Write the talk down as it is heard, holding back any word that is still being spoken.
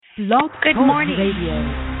Blog Good Talk morning. Radio.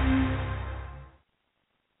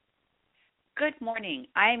 Good morning.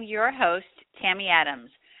 I am your host, Tammy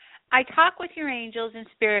Adams. I talk with your angels and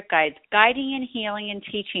spirit guides, guiding and healing and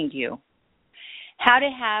teaching you how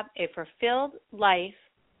to have a fulfilled life,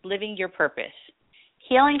 living your purpose,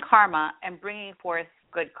 healing karma, and bringing forth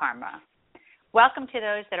good karma. Welcome to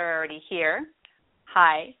those that are already here.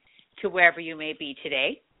 Hi to wherever you may be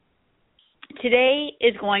today. Today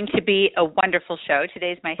is going to be a wonderful show.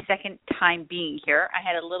 Today's my second time being here. I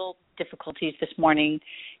had a little difficulties this morning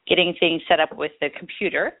getting things set up with the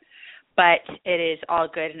computer, but it is all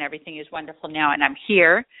good and everything is wonderful now. And I'm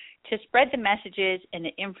here to spread the messages and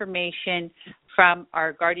the information from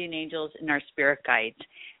our guardian angels and our spirit guides,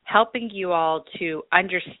 helping you all to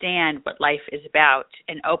understand what life is about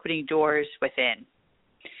and opening doors within.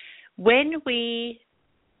 When we,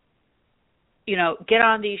 get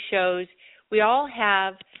on these shows, we all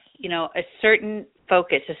have, a certain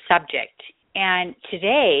focus, a subject. And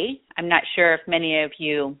today, I'm not sure if many of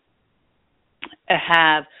you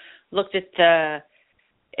have looked at the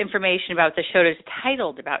information about the show that's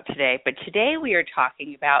titled about today, but today we are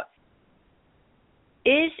talking about,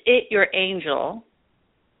 is it your angel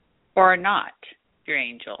or not your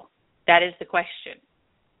angel? That is the question.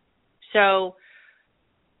 So,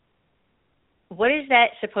 what is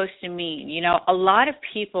that supposed to mean? A lot of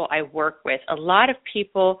people I work with, a lot of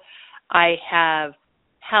people I have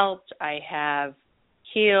helped, I have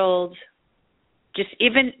healed, just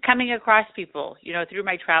even coming across people, through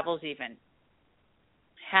my travels even,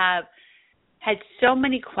 have had so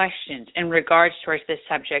many questions in regards towards this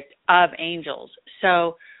subject of angels.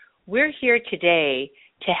 So we're here today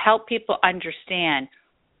to help people understand,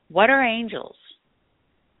 what are angels?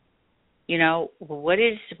 What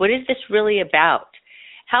is this really about?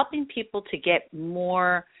 Helping people to get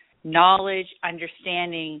more knowledge,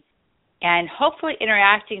 understanding, and hopefully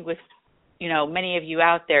interacting with, many of you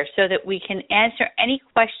out there so that we can answer any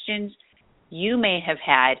questions you may have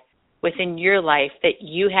had within your life that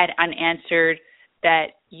you had unanswered,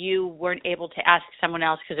 that you weren't able to ask someone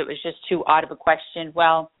else because it was just too odd of a question.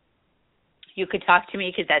 Well, you could talk to me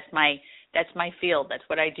because that's my field. That's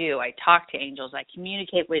what I do. I talk to angels. I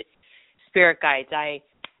communicate with spirit guides. I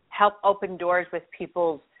help open doors with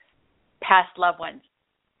people's past loved ones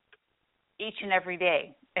each and every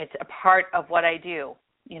day. It's a part of what I do,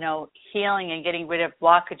 healing and getting rid of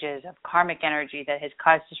blockages of karmic energy that has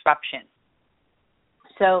caused disruption.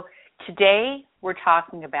 So today we're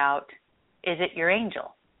talking about, is it your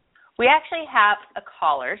angel? We actually have a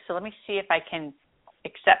caller, so let me see if I can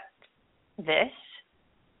accept this.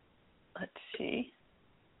 Let's see.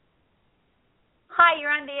 Hi,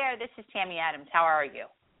 you're on the air. This is Tammy Adams. How are you?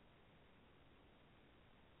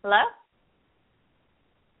 Hello?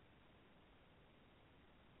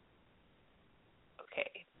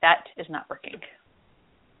 Okay, that is not working.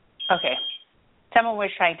 Okay, someone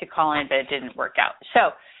was trying to call in, but it didn't work out.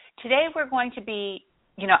 So today we're going to be,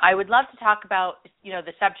 I would love to talk about,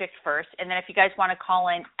 the subject first, and then if you guys want to call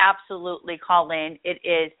in, absolutely call in. It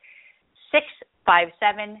is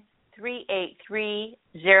 657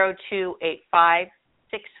 383-0285,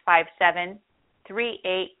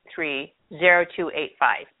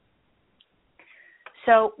 657-383-0285.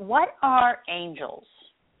 So what are angels?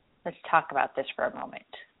 Let's talk about this for a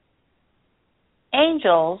moment.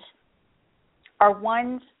 Angels are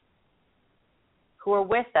ones who are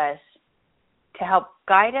with us to help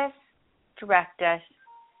guide us, direct us,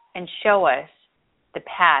 and show us the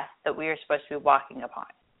path that we are supposed to be walking upon.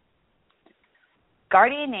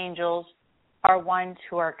 Guardian angels are ones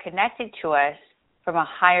who are connected to us from a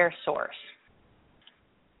higher source.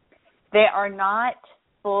 They are not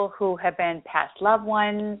people who have been past loved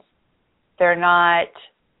ones. They're not,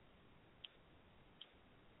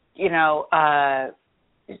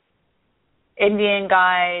 Indian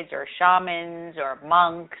guides or shamans or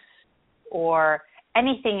monks or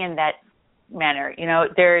anything in that manner.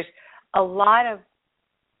 There's a lot of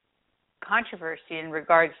controversy in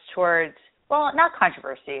regards towards, well, not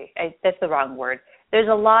controversy, that's the wrong word. There's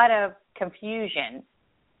a lot of confusion,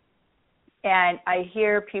 and I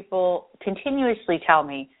hear people continuously tell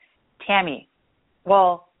me, Tammy,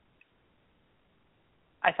 well,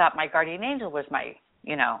 I thought my guardian angel was my,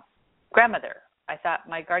 grandmother. I thought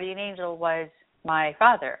my guardian angel was my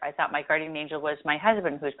father. I thought my guardian angel was my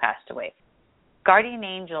husband who's passed away. Guardian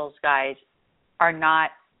angels, guys, are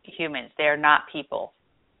not humans. They are not people.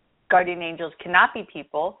 Guardian angels cannot be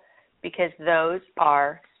people, because those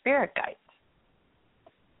are spirit guides.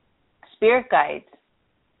 Spirit guides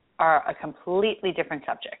are a completely different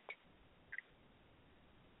subject.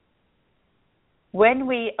 When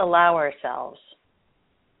we allow ourselves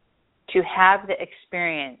to have the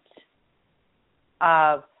experience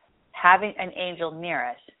of having an angel near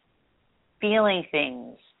us, feeling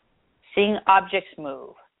things, seeing objects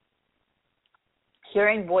move,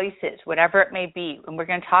 hearing voices, whatever it may be. And we're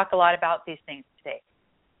going to talk a lot about these things today.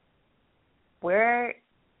 Where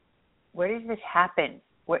does this happen?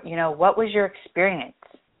 What was your experience?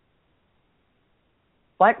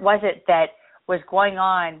 What was it that was going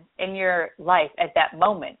on in your life at that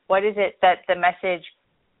moment? What is it that the message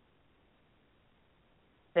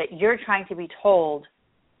that you're trying to be told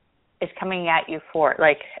is coming at you for?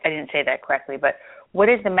 Like, I didn't say that correctly, but what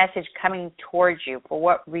is the message coming towards you? For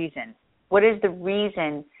what reason? What is the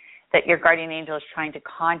reason that your guardian angel is trying to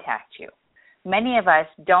contact you? Many of us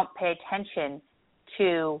don't pay attention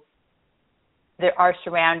to our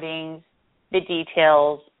surroundings, the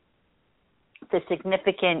details, the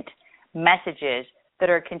significant messages that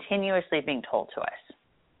are continuously being told to us.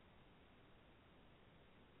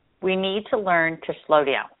 We need to learn to slow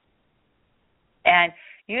down. And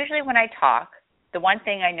usually when I talk, the one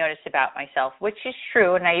thing I notice about myself, which is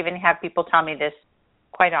true, and I even have people tell me this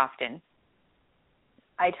quite often,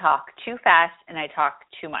 I talk too fast and I talk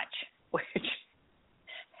too much, which,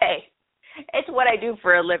 hey, it's what I do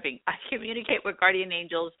for a living. I communicate with guardian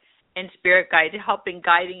angels and spirit guides, helping,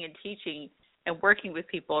 guiding, and teaching and working with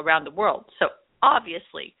people around the world. So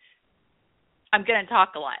obviously, I'm going to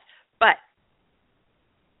talk a lot. But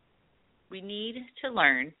we need to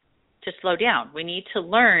learn to slow down. We need to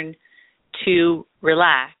learn to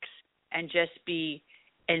relax and just be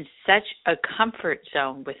in such a comfort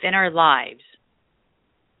zone within our lives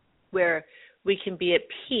where we can be at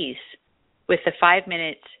peace with the 5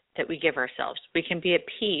 minutes that we give ourselves. We can be at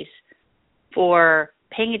peace for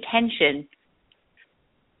paying attention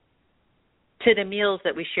to the meals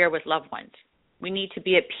that we share with loved ones. We need to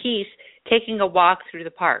be at peace taking a walk through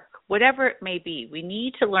the park, whatever it may be. We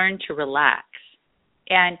need to learn to relax.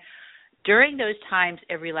 And during those times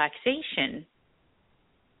of relaxation,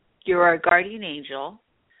 your guardian angel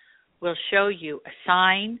will show you a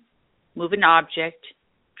sign, move an object,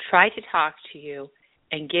 try to talk to you,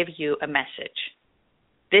 and give you a message.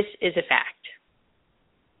 This is a fact.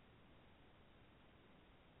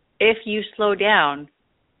 If you slow down,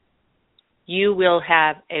 you will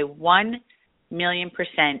have a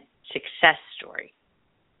 1,000,000% success story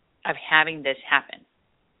of having this happen.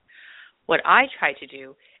 What I try to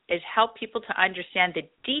do is help people to understand the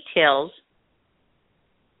details,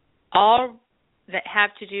 all that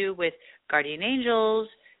have to do with guardian angels.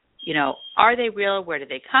 Are they real? Where do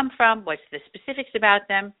they come from? What's the specifics about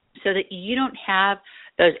them? So that you don't have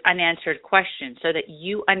those unanswered questions, so that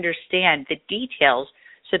you understand the details,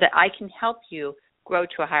 so that I can help you grow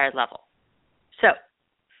to a higher level. So,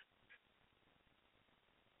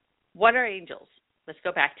 what are angels? Let's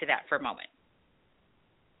go back to that for a moment.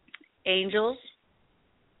 Angels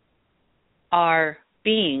are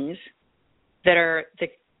beings that are the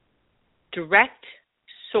direct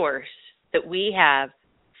source that we have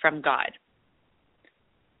from God.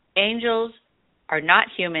 Angels are not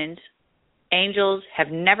humans. Angels have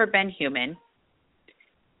never been human.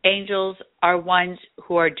 Angels are ones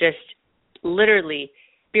who are just literally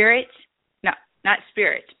spirits, not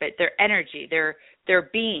spirits, but they're energy. They're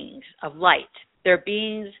beings of light. They're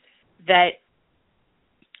beings that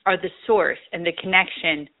are the source and the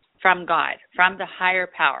connection from God, from the higher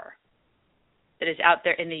power that is out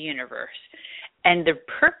there in the universe. And the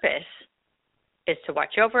purpose is to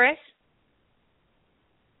watch over us,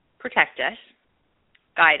 protect us,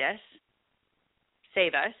 guide us,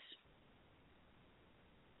 save us,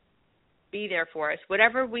 be there for us.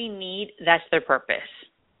 Whatever we need, that's their purpose.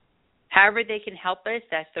 However they can help us,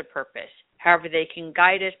 that's their purpose. However they can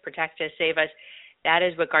guide us, protect us, save us, that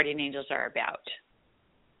is what guardian angels are about,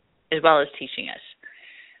 as well as teaching us.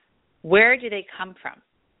 Where do they come from?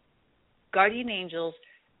 Guardian angels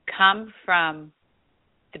come from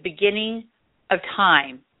the beginning of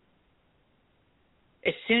time.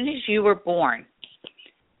 As soon as you were born,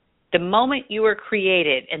 the moment you were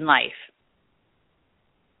created in life,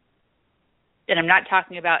 and I'm not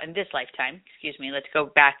talking about in this lifetime, let's go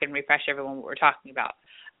back and refresh everyone what we're talking about.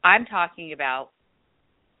 I'm talking about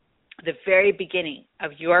the very beginning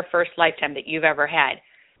of your first lifetime that you've ever had.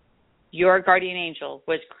 Your guardian angel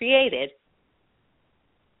was created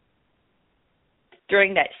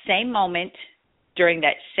during that same moment, during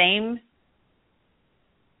that same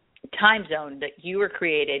time zone that you were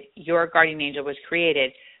created. Your guardian angel was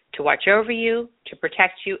created to watch over you, to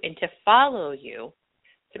protect you, and to follow you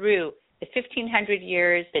through the 1,500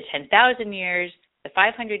 years, the 10,000 years, the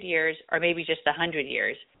 500 years, or maybe just 100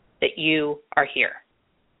 years that you are here.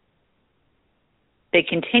 They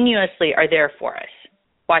continuously are there for us,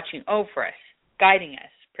 watching over us, guiding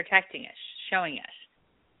us, protecting us, showing us.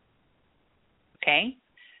 Okay?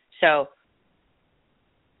 So,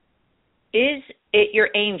 is it your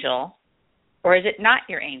angel or is it not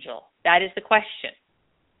your angel? That is the question.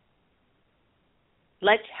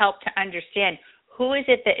 Let's help to understand, who is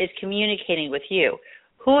it that is communicating with you?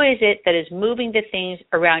 Who is it that is moving the things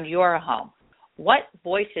around your home? What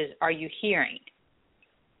voices are you hearing?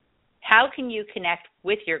 How can you connect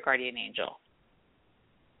with your guardian angel?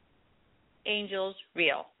 Angels,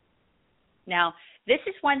 real. Now, this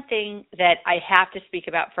is one thing that I have to speak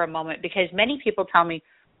about for a moment, because many people tell me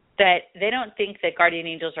that they don't think that guardian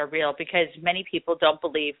angels are real, because many people don't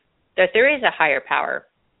believe that there is a higher power.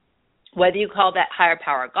 Whether you call that higher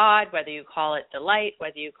power God, whether you call it the light,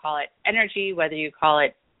 whether you call it energy, whether you call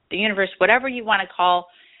it the universe, whatever you want to call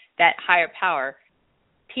that higher power,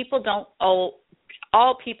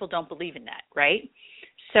 all people don't believe in that, right?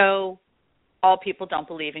 So all people don't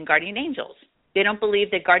believe in guardian angels. They don't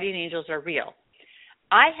believe that guardian angels are real.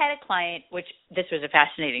 I had a client, which this was a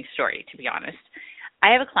fascinating story, to be honest.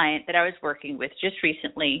 I have a client that I was working with just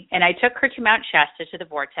recently, and I took her to Mount Shasta, to the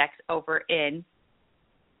Vortex over in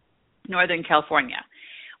Northern California.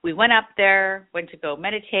 We went up there, went to go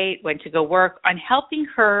meditate, went to go work on helping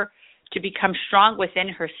her to become strong within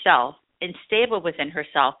herself and stable within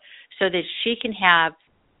herself, so that she can have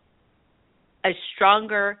a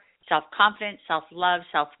stronger self-confidence, self-love,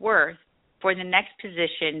 self-worth for the next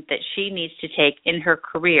position that she needs to take in her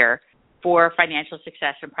career for financial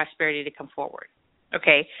success and prosperity to come forward.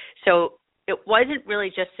 Okay, so it wasn't really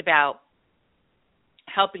just about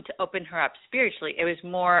helping to open her up spiritually. It was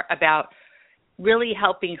more about really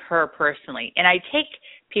helping her personally. And I take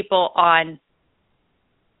people on,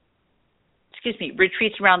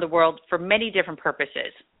 retreats around the world for many different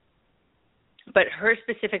purposes. But her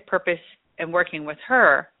specific purpose in working with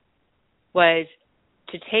her was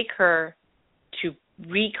to take her to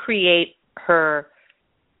recreate her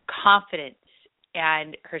confidence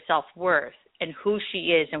and her self-worth and who she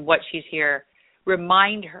is and what she's here,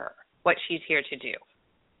 remind her what she's here to do.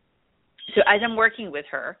 So as I'm working with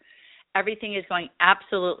her, everything is going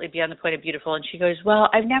absolutely beyond the point of beautiful. And she goes, well,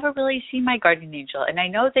 I've never really seen my guardian angel. And I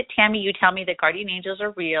know that, Tammy, you tell me that guardian angels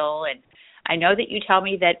are real. And I know that you tell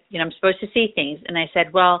me that, I'm supposed to see things. And I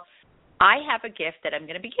said, well, I have a gift that I'm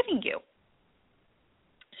going to be giving you.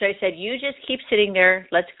 So I said, you just keep sitting there.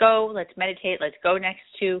 Let's go. Let's meditate. Let's go next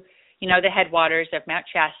to, the headwaters of Mount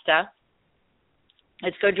Shasta.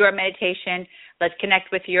 Let's go do our meditation. Let's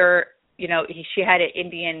connect with your, she had an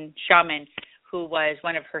Indian shaman who was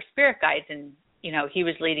one of her spirit guides, and, he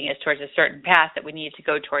was leading us towards a certain path that we needed to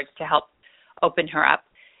go towards to help open her up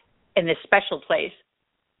in this special place.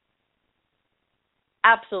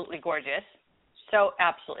 Absolutely gorgeous. So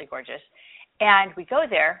absolutely gorgeous. And we go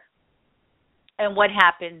there, and what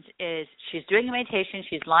happens is she's doing a meditation,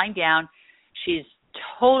 she's lying down, she's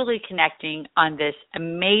totally connecting on this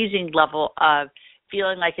amazing level of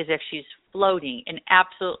feeling like as if she's floating and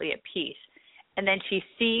absolutely at peace. And then she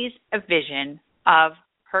sees a vision of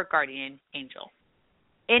her guardian angel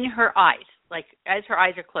in her eyes. Like, as her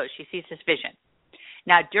eyes are closed, she sees this vision.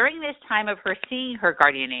 Now, during this time of her seeing her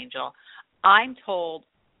guardian angel, I'm told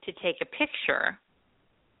to take a picture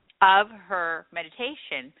of her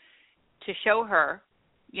meditation to show her,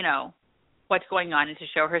 what's going on, and to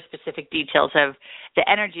show her specific details of the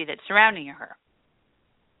energy that's surrounding her.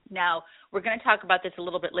 Now, we're going to talk about this a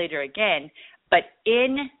little bit later again, but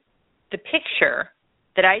in the picture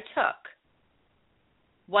that I took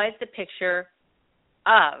was the picture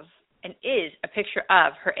of, and is a picture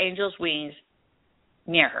of, her angel's wings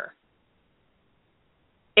near her.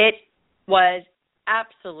 It was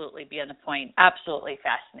absolutely beyond the point, absolutely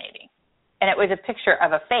fascinating. And it was a picture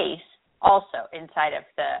of a face also inside of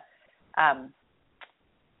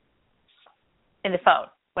in the phone.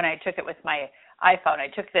 When I took it with my iPhone, I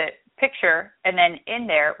took the picture, and then in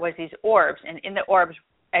there was these orbs, and in the orbs,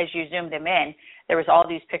 as you zoomed them in, there was all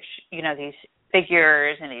these these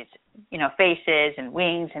figures and these, faces and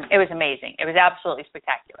wings, and it was amazing. It was absolutely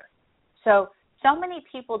spectacular. So many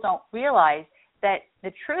people don't realize that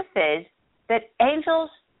the truth is that angels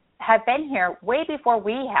have been here way before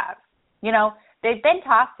we have. They've been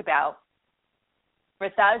talked about for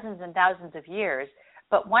thousands and thousands of years,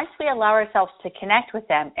 but once we allow ourselves to connect with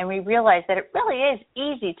them and we realize that it really is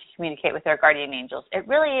easy to communicate with our guardian angels, it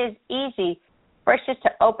really is easy for us just to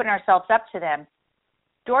open ourselves up to them,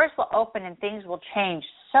 doors will open and things will change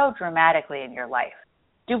so dramatically in your life.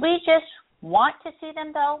 Do we just want to see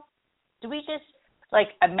them, though? Do we just,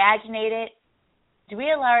 imaginate it? Do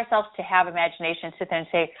we allow ourselves to have imagination, sit there and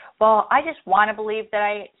say, well, I just want to believe that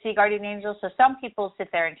I see guardian angels? So some people sit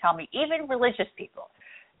there and tell me, even religious people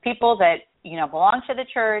that, belong to the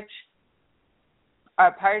church,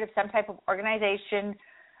 are part of some type of organization,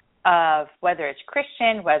 of whether it's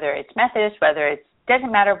Christian, whether it's Methodist, whether it's,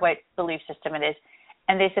 doesn't matter what belief system it is,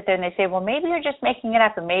 and they sit there and they say, well, maybe you're just making it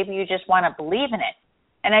up and maybe you just want to believe in it.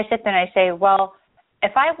 And I sit there and I say, well,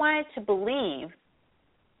 if I wanted to believe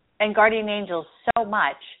in guardian angels so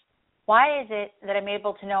much, why is it that I'm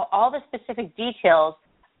able to know all the specific details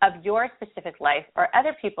of your specific life or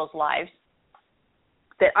other people's lives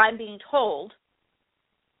that I'm being told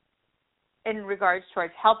in regards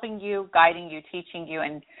towards helping you, guiding you, teaching you,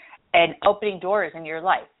 and opening doors in your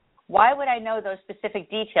life? Why would I know those specific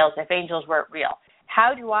details if angels weren't real?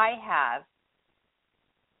 How do I have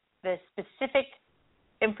the specific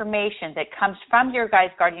information that comes from your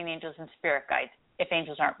guides, guardian angels, and spirit guides if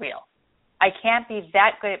angels aren't real? I can't be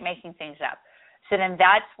that good at making things up. So then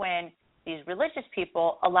that's when these religious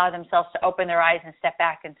people allow themselves to open their eyes and step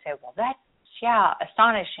back and say, well, that's, yeah,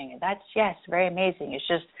 astonishing. And that's, yes, very amazing. It's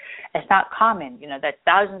just, it's not common. You know, that's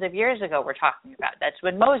thousands of years ago we're talking about. That's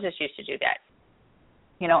when Moses used to do that.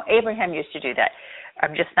 You know, Abraham used to do that.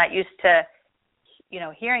 I'm just not used to, you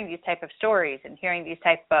know, hearing these type of stories and hearing these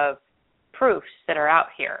type of proofs that are out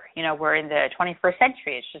here. You know, we're in the 21st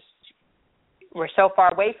century. It's just, we're so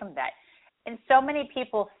far away from that. And so many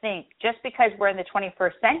people think just because we're in the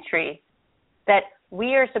 21st century that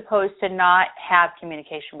we are supposed to not have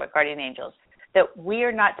communication with guardian angels, that we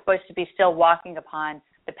are not supposed to be still walking upon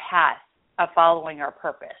the path of following our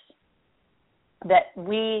purpose, that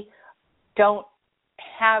we don't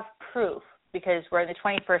have proof because we're in the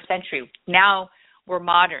 21st century. Now we're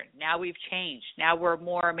modern. Now we've changed. Now we're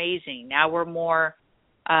more amazing. Now we're more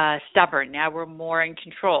stubborn. Now we're more in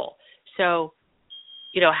control. So,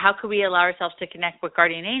 you know, how could we allow ourselves to connect with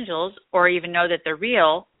guardian angels or even know that they're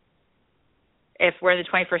real if we're in the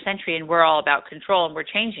 21st century and we're all about control and we're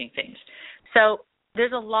changing things? So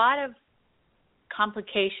there's a lot of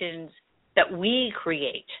complications that we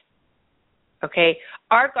create, okay?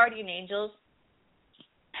 Our guardian angels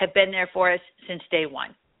have been there for us since day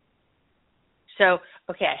one. So,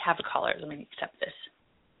 okay, I have a caller. Let me accept this.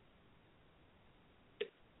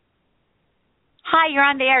 Hi, you're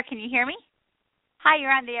on the air. Can you hear me? Hi,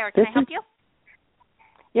 you're on the air. Can I help you?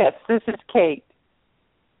 Yes, this is Kate.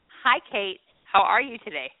 Hi, Kate. How are you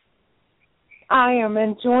today? I am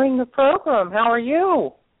enjoying the program. How are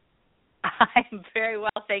you? I'm very well,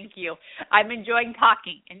 thank you. I'm enjoying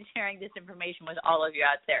talking and sharing this information with all of you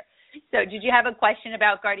out there. So did you have a question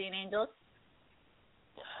about guardian angels?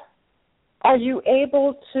 Are you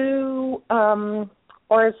able to,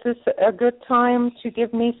 or is this a good time to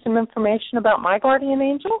give me some information about my guardian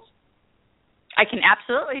angels? I can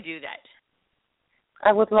absolutely do that.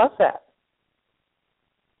 I would love that.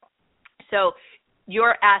 So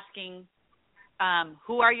you're asking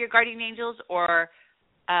who are your guardian angels, or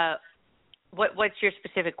what's your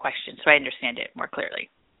specific question so I understand it more clearly,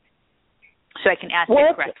 so I can ask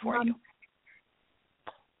it correct for you.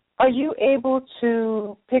 Are you able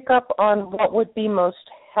to pick up on what would be most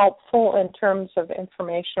helpful in terms of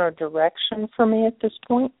information or direction for me at this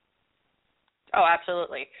point? Oh,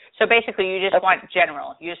 absolutely. So basically you just want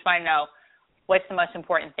general. You just want to know what's the most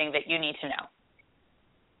important thing that you need to know.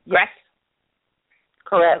 Correct?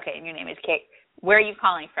 Correct. Okay, and your name is Kate. Where are you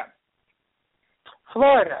calling from?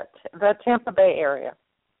 Florida, the Tampa Bay area.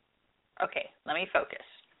 Okay, let me focus.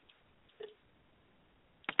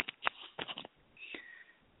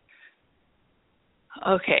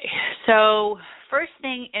 Okay, so first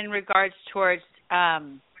thing in regards towards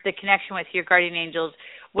the connection with your guardian angels,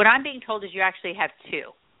 what I'm being told is you actually have two.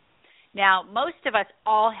 Now, most of us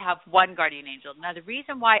all have one guardian angel. Now, the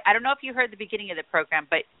reason why, I don't know if you heard the beginning of the program,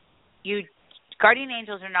 but guardian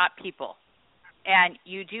angels are not people. And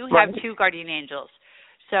you do have two guardian angels.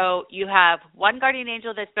 So you have one guardian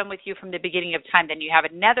angel that's been with you from the beginning of time. Then you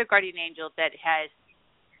have another guardian angel that has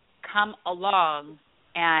come along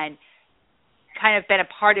and kind of been a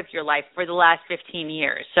part of your life for the last 15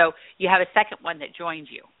 years. So you have a second one that joined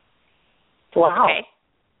you. Wow. Okay?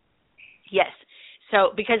 Yes.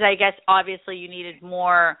 So because I guess obviously you needed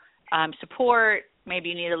more support, maybe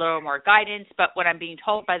you need a little more guidance, but what I'm being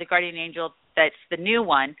told by the guardian angel that's the new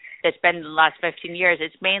one that's been in the last 15 years,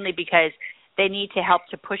 it's mainly because they need to help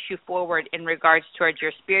to push you forward in regards towards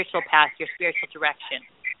your spiritual path, your spiritual direction.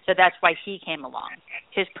 So that's why he came along.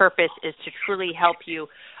 His purpose is to truly help you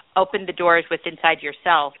open the doors within inside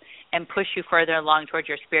yourself and push you further along towards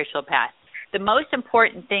your spiritual path. The most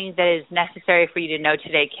important thing that is necessary for you to know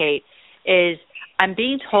today, Kate, is I'm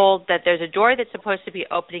being told that there's a door that's supposed to be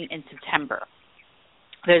opening in September.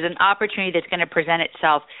 There's an opportunity that's going to present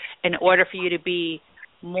itself in order for you to be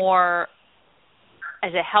more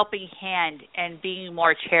as a helping hand and being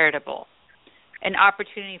more charitable, an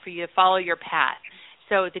opportunity for you to follow your path.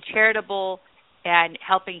 So the charitable and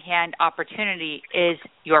helping hand opportunity is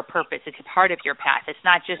your purpose. It's a part of your path. It's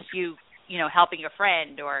not just you, helping a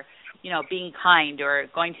friend or, being kind or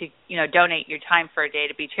going to, donate your time for a day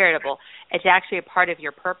to be charitable. It's actually a part of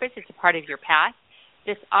your purpose. It's a part of your path.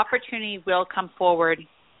 This opportunity will come forward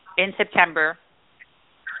in September.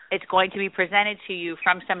 It's going to be presented to you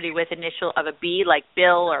from somebody with initial of a B, like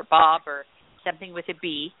Bill or Bob or something with a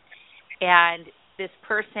B. And this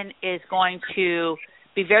person is going to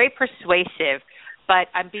be very persuasive, but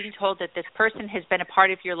I'm being told that this person has been a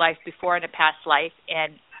part of your life before in a past life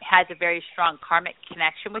and has a very strong karmic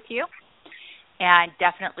connection with you and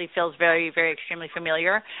definitely feels very, very extremely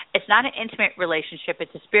familiar. It's not an intimate relationship.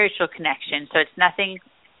 It's a spiritual connection. So it's nothing,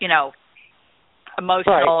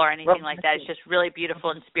 emotional or anything like that. It's just really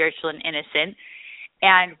beautiful and spiritual and innocent.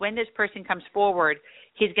 And when this person comes forward,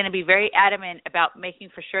 he's going to be very adamant about making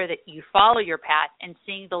for sure that you follow your path and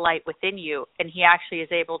seeing the light within you. And he actually is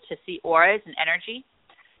able to see auras and energy.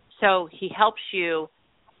 So he helps you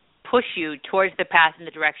push you towards the path in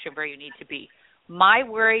the direction where you need to be. My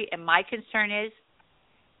worry and my concern is,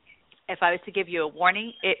 if I was to give you a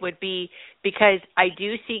warning, it would be because I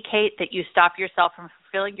do see, Kate, that you stop yourself from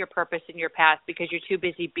fulfilling your purpose in your path because you're too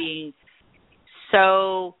busy being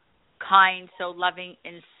so kind, so loving,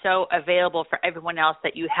 and so available for everyone else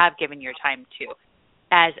that you have given your time to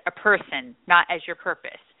as a person, not as your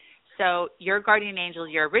purpose. So your guardian angel,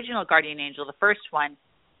 your original guardian angel, the first one,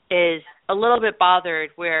 is a little bit bothered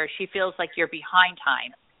where she feels like you're behind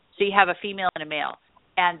time. So you have a female and a male.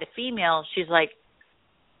 And the female, she's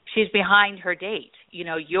behind her date.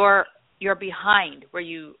 You're behind where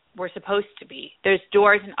you were supposed to be. There's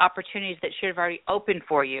doors and opportunities that should have already opened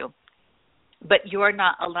for you, but you're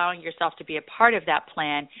not allowing yourself to be a part of that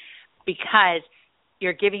plan because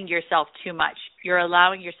you're giving yourself too much. You're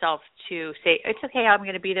allowing yourself to say, it's okay, I'm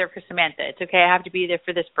going to be there for Samantha. It's okay, I have to be there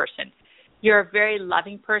for this person. You're a very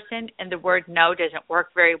loving person, and the word no doesn't work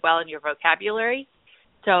very well in your vocabulary.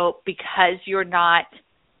 So because you're not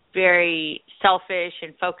very selfish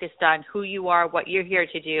and focused on who you are, what you're here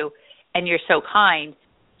to do, and you're so kind,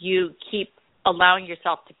 you keep allowing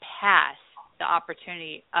yourself to pass the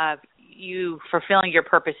opportunity of you fulfilling your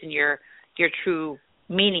purpose and your true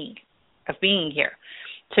meaning of being here.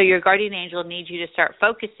 So your guardian angel needs you to start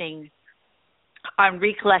focusing on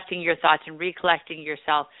recollecting your thoughts and recollecting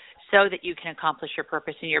yourself so that you can accomplish your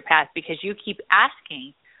purpose in your path, because you keep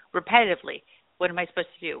asking repetitively, what am I supposed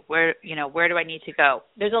to do? Where do I need to go?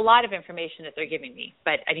 There's a lot of information that they're giving me,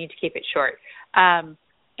 but I need to keep it short.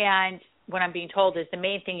 And what I'm being told is the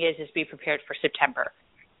main thing is be prepared for September.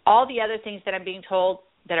 All the other things that I'm being told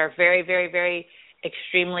that are very, very, very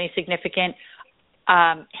extremely significant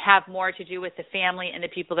have more to do with the family and the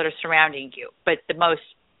people that are surrounding you. But the most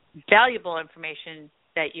valuable information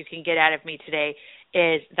that you can get out of me today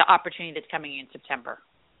is the opportunity that's coming in September.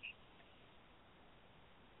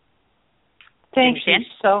 Thank you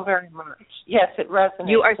so very much. Yes, it resonates.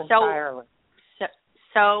 You are entirely.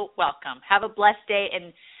 so welcome. Have a blessed day,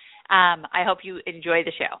 and I hope you enjoy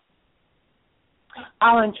the show.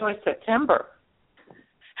 I'll enjoy September.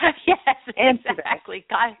 Yes, exactly.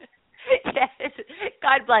 God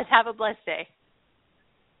bless. Have a blessed day.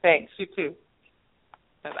 Thanks. You too.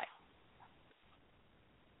 Bye-bye.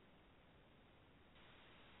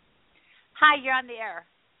 Hi, you're on the air.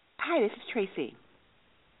 Hi, this is Tracy.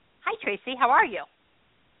 Hi, Tracy. How are you?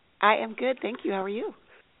 I am good, thank you. How are you?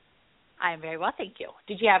 I am very well, thank you.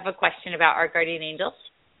 Did you have a question about our guardian angels?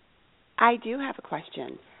 I do have a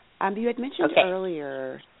question. You had mentioned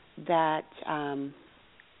earlier that,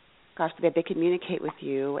 that they communicate with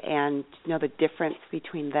you and know the difference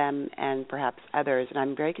between them and perhaps others. And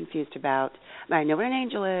I'm very confused about, I know what an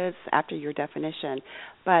angel is after your definition,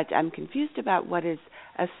 but I'm confused about what is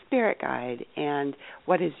a spirit guide and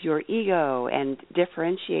what is your ego, and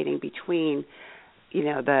differentiating between,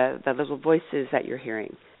 the little voices that you're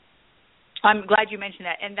hearing. I'm glad you mentioned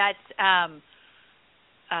that. And that's,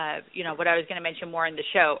 what I was going to mention more in the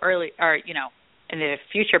show early, or, in the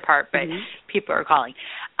future part, but people are calling.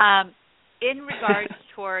 In regards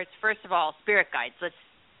towards, first of all, spirit guides,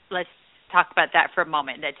 let's talk about that for a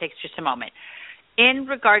moment. That takes just a moment. In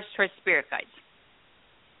regards towards spirit guides,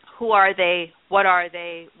 who are they? What are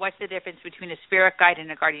they? What's the difference between a spirit guide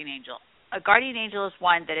and a guardian angel? A guardian angel is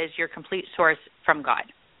one that is your complete source from God,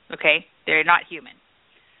 okay? They're not human.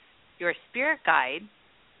 Your spirit guide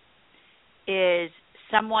is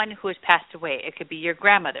someone who has passed away. It could be your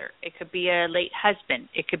grandmother. It could be a late husband.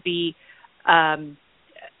 It could be a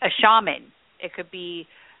shaman. It could be,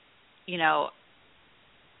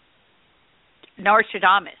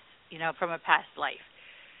 Nostradamus, from a past life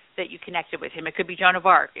that you connected with him. It could be Joan of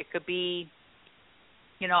Arc. It could be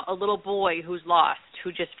a little boy who's lost,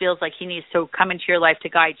 who just feels like he needs to come into your life to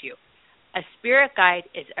guide you. A spirit guide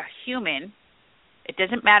is a human. It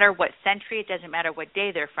doesn't matter what century, it doesn't matter what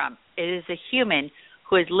day they're from. It is a human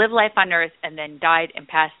who has lived life on earth and then died and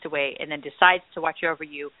passed away and then decides to watch over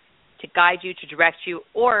you, to guide you, to direct you,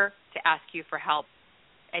 or to ask you for help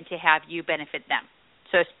and to have you benefit them.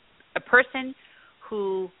 So a person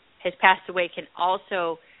who has passed away can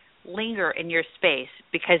also linger in your space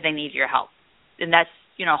because they need your help. And that's,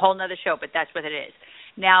 a whole nother show, but that's what it is.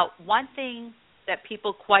 Now, one thing that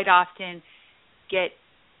people quite often get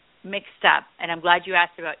mixed up, and I'm glad you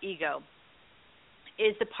asked about ego,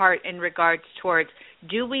 is the part in regards towards,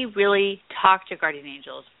 do we really talk to guardian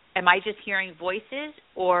angels? Am I just hearing voices,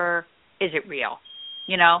 or is it real?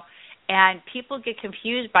 And people get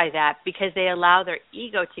confused by that because they allow their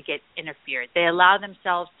ego to get interfered. They allow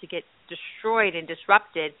themselves to get destroyed and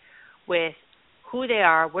disrupted with who they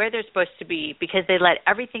are, where they're supposed to be, because they let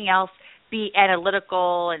everything else be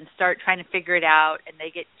analytical and start trying to figure it out, and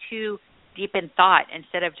they get too deep in thought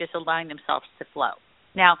instead of just allowing themselves to flow.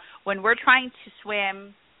 Now, when we're trying to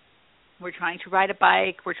swim, we're trying to ride a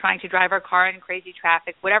bike, we're trying to drive our car in crazy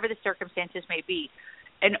traffic, whatever the circumstances may be,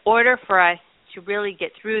 in order for us to really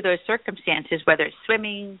get through those circumstances, whether it's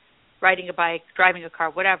swimming, riding a bike, driving a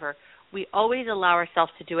car, whatever, we always allow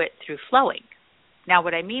ourselves to do it through flowing. Now,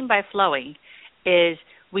 what I mean by flowing is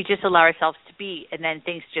we just allow ourselves to be, and then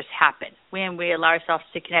things just happen. When we allow ourselves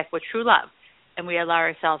to connect with true love, and we allow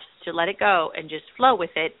ourselves to let it go and just flow with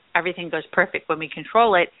it, everything goes perfect. When we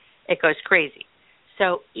control it, it goes crazy.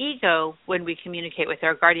 So ego, when we communicate with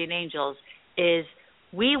our guardian angels, is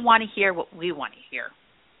we want to hear what we want to hear.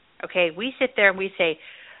 Okay, we sit there and we say,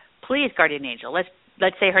 please, guardian angel,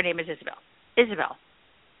 let's say her name is Isabel. Isabel,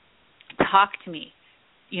 talk to me.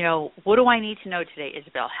 What do I need to know today,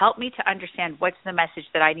 Isabel? Help me to understand what's the message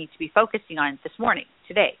that I need to be focusing on this morning,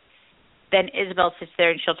 today. Then Isabel sits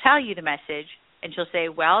there and she'll tell you the message, and she'll say,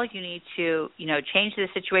 well, you need to, change the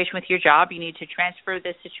situation with your job. You need to transfer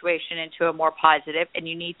this situation into a more positive, and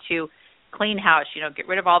you need to clean house, get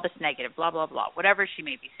rid of all this negative, blah, blah, blah, whatever she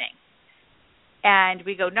may be saying. And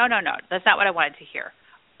we go, no, that's not what I wanted to hear.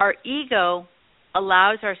 Our ego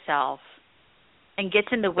allows ourselves and gets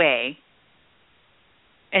in the way,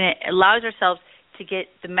 and it allows ourselves to get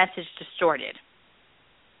the message distorted.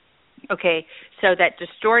 Okay, so that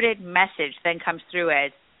distorted message then comes through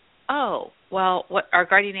as, oh, well, what our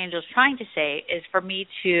guardian angel is trying to say is for me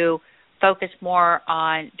to focus more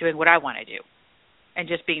on doing what I want to do and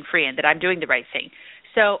just being free, and that I'm doing the right thing.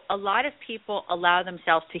 So a lot of people allow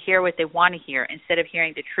themselves to hear what they want to hear instead of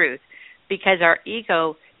hearing the truth, because our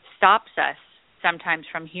ego stops us sometimes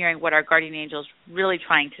from hearing what our guardian angel is really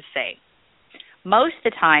trying to say. Most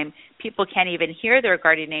of the time, people can't even hear their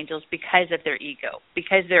guardian angels because of their ego,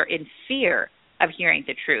 because they're in fear of hearing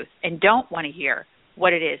the truth and don't want to hear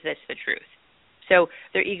what it is that's the truth. So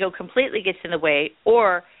their ego completely gets in the way,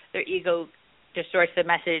 or their ego distorts the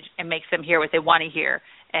message and makes them hear what they want to hear,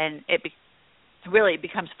 and it really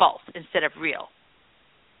becomes false instead of real.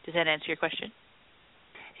 Does that answer your question?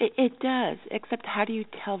 It does, except how do you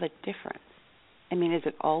tell the difference? I mean, is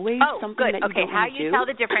it always something good. that you don't how want to you do? tell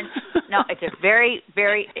the difference? No, it's a very,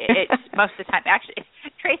 very, it's most of the time. Actually,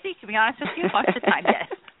 Tracy, to be honest with you, most of the time,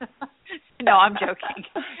 yes. No, I'm joking.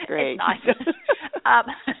 Great. It's not.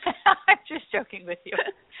 I'm just joking with you.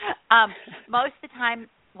 Most of the time,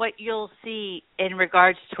 what you'll see in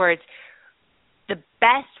regards towards the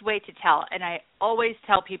best way to tell, and I always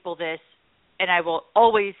tell people this, and I will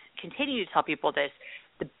always continue to tell people this,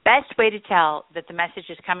 the best way to tell that the message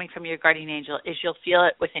is coming from your guardian angel is you'll feel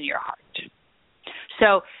it within your heart.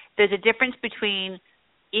 So there's a difference between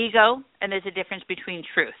ego and there's a difference between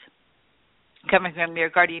truth coming from your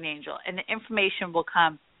guardian angel. And the information will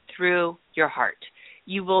come through your heart.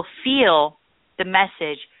 You will feel the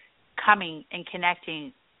message coming and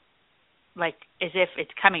connecting like as if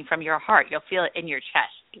it's coming from your heart. You'll feel it in your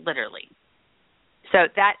chest, literally. So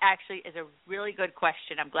that actually is a really good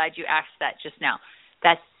question. I'm glad you asked that just now.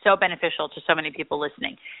 That's so beneficial to so many people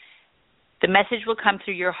listening. The message will come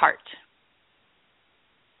through your heart.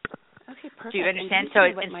 Okay, perfect. Do you understand? So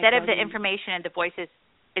instead of the information and the voices,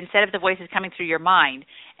 instead of the voices coming through your mind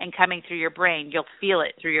and coming through your brain, you'll feel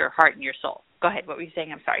it through your heart and your soul. Go ahead. What were you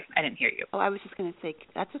saying? I'm sorry. I didn't hear you. Oh, I was just going to say,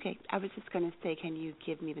 that's okay. I was just going to say, can you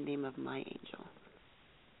give me the name of my angel?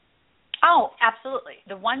 Oh, absolutely.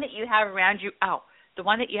 The one that you have around you, the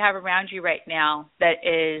one that you have around you right now that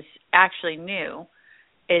is actually new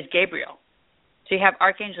is Gabriel. So you have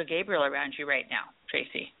Archangel Gabriel around you right now,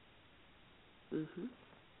 Tracy. Mm-hmm.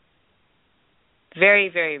 Very,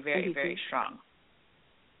 very, very, very strong.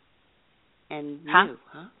 And new,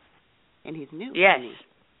 huh? And he's new. Yes.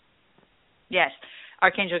 Yes.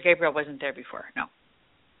 Archangel Gabriel wasn't there before, no.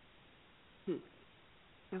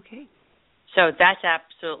 Okay. So that's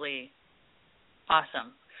absolutely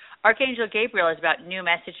awesome. Archangel Gabriel is about new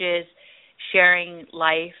messages, sharing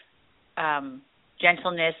life,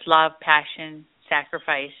 gentleness, love, passion,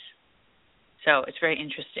 sacrifice. So it's very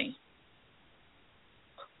interesting.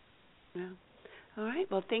 Yeah. All right.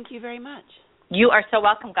 Well, thank you very much. You are so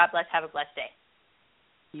welcome. God bless. Have a blessed day.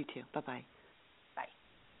 You too. Bye-bye. Bye.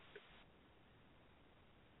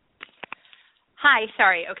 Hi.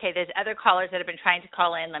 Sorry. Okay, there's other callers that have been trying to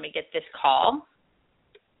call in. Let me get this call.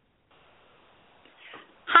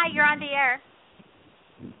 Hi, you're on the air.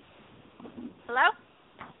 Hello?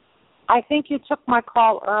 I think you took my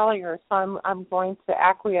call earlier, so I'm going to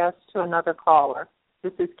acquiesce to another caller.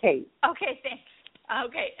 This is Kate. Okay, thanks.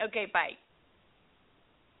 Okay, bye.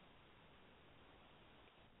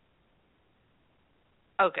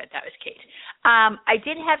 Oh, good. That was Kate. I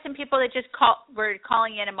did have some people that just were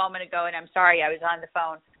calling in a moment ago, and I'm sorry I was on the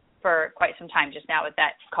phone for quite some time just now with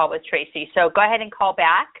that call with Tracy. So go ahead and call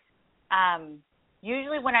back.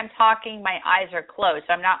 Usually when I'm talking, my eyes are closed,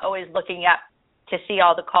 so I'm not always looking up to see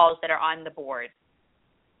all the calls that are on the board.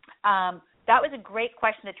 That was a great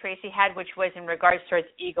question that Tracy had, which was in regards towards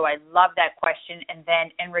ego. I love that question. And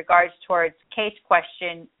then in regards towards Kate's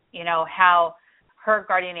question, you know, how her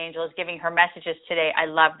guardian angel is giving her messages today, I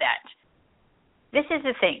love that. This is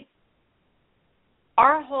the thing.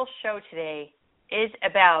 Our whole show today is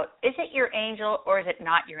about, is it your angel or is it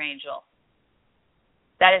not your angel?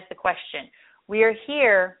 That is the question. We are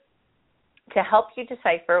here to help you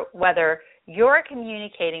decipher whether you're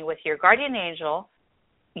communicating with your guardian angel,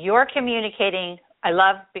 you're communicating, I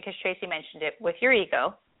love because Tracy mentioned it, with your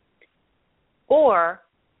ego, or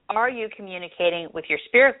are you communicating with your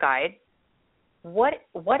spirit guide? What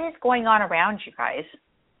is going on around you guys?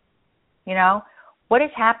 You know, what is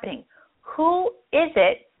happening? Who is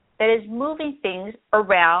it that is moving things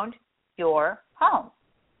around your home?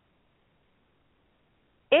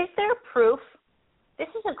 Is there proof? This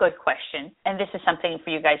is a good question, and this is something for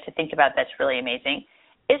you guys to think about that's really amazing.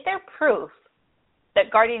 Is there proof that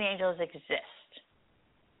guardian angels exist?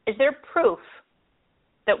 Is there proof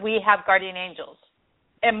that we have guardian angels?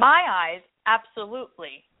 In my eyes,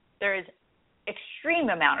 absolutely. There is extreme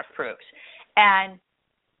amount of proofs, and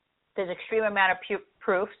there's extreme amount of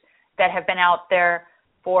proofs that have been out there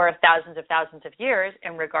for thousands of years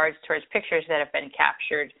in regards towards pictures that have been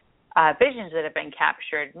captured, visions that have been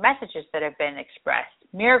captured, messages that have been expressed,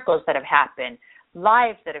 miracles that have happened,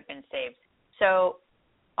 lives that have been saved. So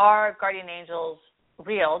are guardian angels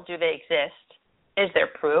real? Do they exist? Is there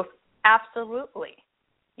proof? Absolutely.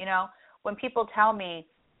 You know, when people tell me,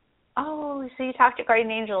 oh, so you talk to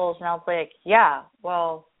guardian angels, and I'll be like, yeah,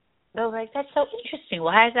 well, they're like, that's so interesting.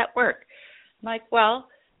 Well, how does that work? I'm like, well,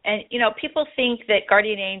 and, you know, people think that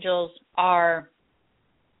guardian angels are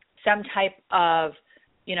some type of,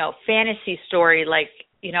 you know, fantasy story, like,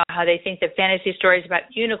 you know, how they think that fantasy stories about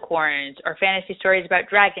unicorns or fantasy stories about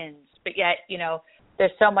dragons, but yet, you know,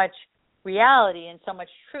 there's so much reality and so much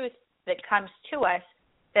truth that comes to us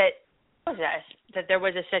that shows us that there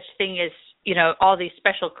was a such thing as, you know, all these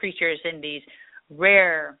special creatures and these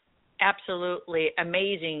rare, absolutely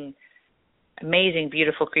amazing,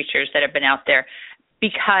 beautiful creatures that have been out there,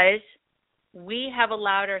 because we have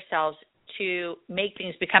allowed ourselves to make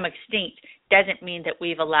things become extinct. Doesn't mean that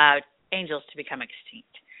we've allowed angels to become extinct.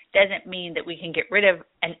 Doesn't mean that we can get rid of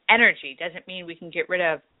an energy. Doesn't mean we can get rid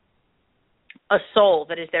of a soul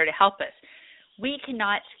that is there to help us. We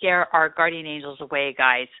cannot scare our guardian angels away,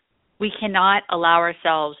 guys. We cannot allow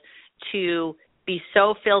ourselves to be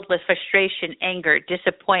so filled with frustration, anger,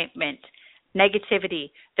 disappointment,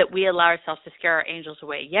 negativity that we allow ourselves to scare our angels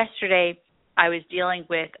away. Yesterday, I was dealing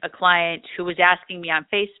with a client who was asking me on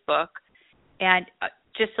Facebook, and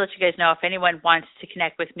just to let you guys know, if anyone wants to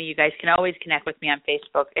connect with me, you guys can always connect with me on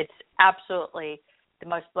Facebook. It's absolutely the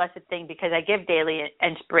most blessed thing because I give daily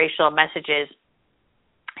inspirational messages.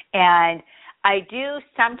 And I do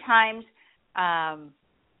sometimes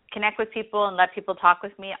connect with people and let people talk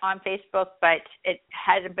with me on Facebook, but it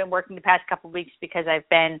hasn't been working the past couple of weeks because I've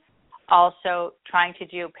been also trying to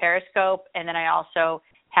do Periscope, and then I also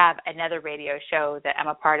have another radio show that I'm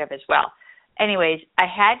a part of as well. Anyways, I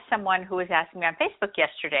had someone who was asking me on Facebook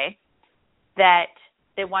yesterday that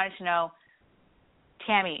they wanted to know,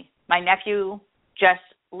 Tammy, my nephew just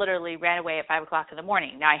literally ran away at 5 o'clock in the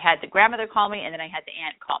morning. Now, I had the grandmother call me, and then I had the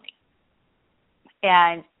aunt call me.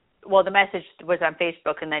 And, well, the message was on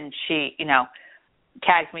Facebook, and then she, you know,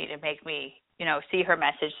 tagged me to make me, you know, see her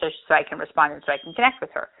message so I can respond and so I can connect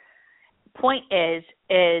with her. Point is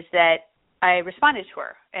that I responded to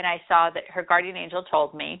her, and I saw that her guardian angel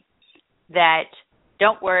told me that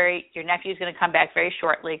don't worry, your nephew's going to come back very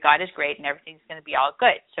shortly. God is great, and everything's going to be all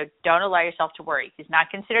good. So don't allow yourself to worry. He's not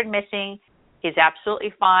considered missing. He's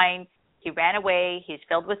absolutely fine. He ran away. He's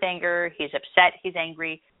filled with anger. He's upset. He's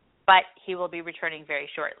angry. But he will be returning very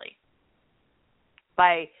shortly.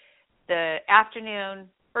 By the afternoon,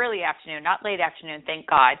 early afternoon, not late afternoon, thank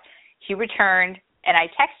God, he returned, and I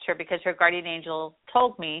texted her because her guardian angel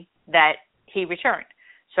told me that he returned.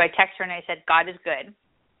 So I texted her and I said, God is good.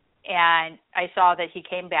 And I saw that he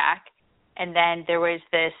came back. And then there was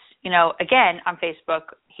this, again, on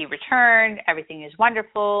Facebook, he returned. Everything is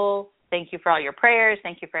wonderful. Thank you for all your prayers.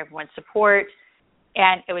 Thank you for everyone's support.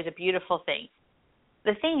 And it was a beautiful thing.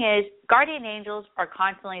 The thing is, guardian angels are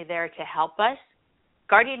constantly there to help us.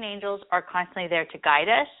 Guardian angels are constantly there to guide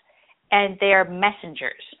us, and they are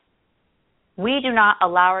messengers. We do not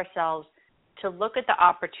allow ourselves to look at the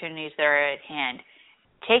opportunities that are at hand,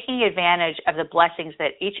 taking advantage of the blessings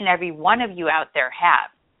that each and every one of you out there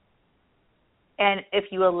have. And if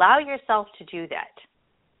you allow yourself to do that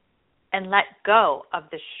and let go of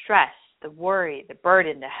the stress, the worry, the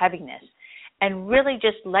burden, the heaviness, and really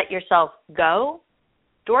just let yourself go,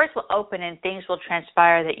 doors will open and things will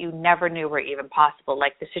transpire that you never knew were even possible,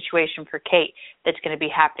 like the situation for Kate that's going to be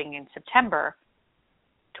happening in September,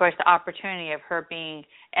 towards the opportunity of her being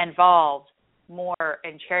involved more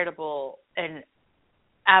in charitable and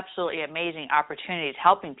absolutely amazing opportunities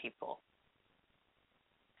helping people.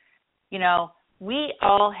 We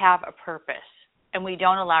all have a purpose, and we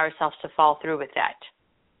don't allow ourselves to fall through with that.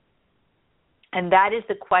 And that is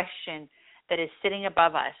the question that is sitting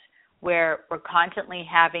above us, where we're constantly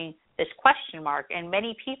having this question mark. And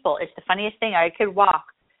many people, it's the funniest thing, I could walk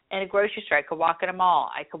in a grocery store, I could walk in a mall,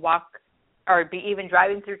 I could walk or be even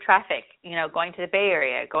driving through traffic, going to the Bay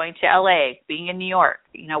Area, going to LA, being in New York,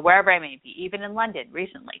 wherever I may be, even in London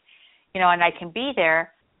recently, and I can be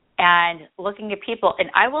there and looking at people, and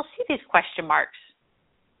I will see these question marks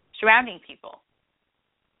surrounding people.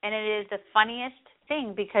 And it is the funniest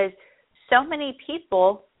thing because so many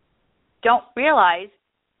people don't realize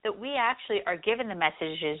that we actually are given the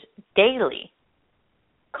messages daily,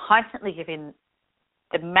 constantly giving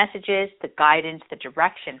the messages, the guidance, the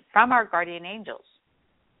direction from our guardian angels,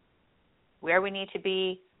 where we need to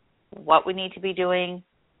be, what we need to be doing,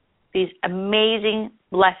 these amazing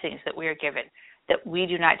blessings that we are given that we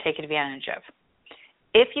do not take advantage of.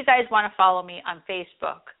 If you guys want to follow me on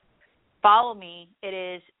Facebook, follow me. It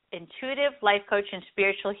is Intuitive Life Coach and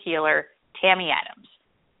Spiritual Healer, Tammy Adams.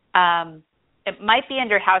 It might be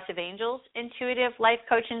under House of Angels, Intuitive Life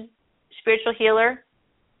Coach and Spiritual Healer,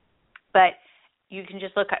 but you can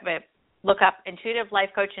just look up Intuitive Life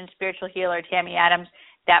Coach and Spiritual Healer, Tammy Adams.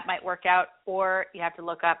 That might work out, or you have to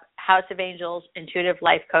look up House of Angels, Intuitive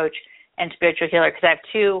Life Coach and Spiritual Healer, because I have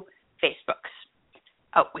two Facebooks.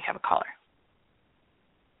 Oh, we have a caller.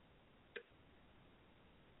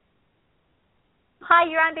 Hi,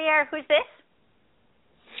 you're on the air. Who's this?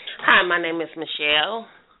 Hi, my name is Michelle.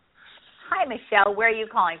 Hi, Michelle. Where are you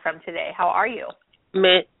calling from today? How are you?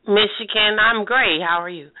 Michigan. I'm great. How are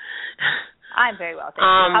you? I'm very well, thank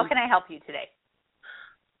you. How can I help you today?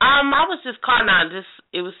 I was just calling out.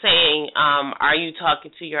 It was saying, are you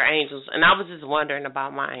talking to your angels? And I was just wondering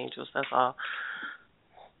about my angels. That's all.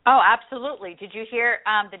 Oh, absolutely. Did you hear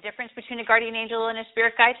the difference between a guardian angel and a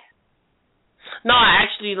spirit guide? No, I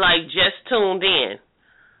actually just tuned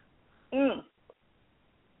in.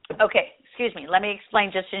 Okay, excuse me. Let me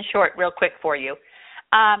explain just in short, real quick for you.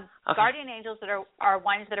 Okay. Guardian angels that are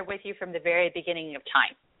ones that are with you from the very beginning of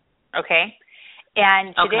time. Okay?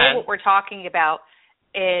 And today what we're talking about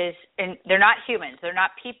is, and they're not humans. They're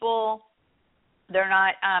not people. They're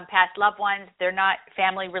not past loved ones. They're not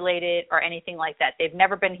family related or anything like that. They've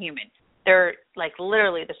never been human. They're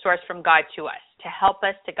literally the source from God to us, to help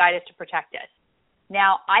us, to guide us, to protect us.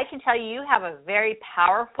 Now, I can tell you have a very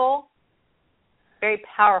powerful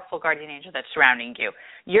guardian angel that's surrounding you.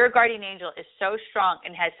 Your guardian angel is so strong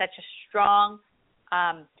and has such a strong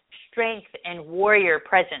strength and warrior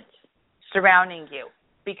presence surrounding you.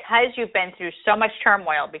 Because you've been through so much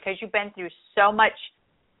turmoil, because you've been through so much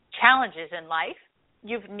challenges in life,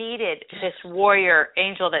 you've needed this warrior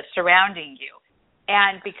angel that's surrounding you.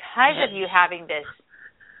 And because of you having this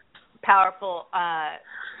powerful,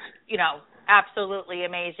 absolutely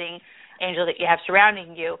amazing angel that you have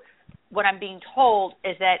surrounding you, what I'm being told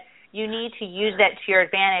is that you need to use that to your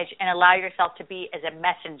advantage and allow yourself to be as a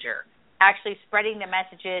messenger, actually spreading the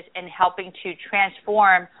messages and helping to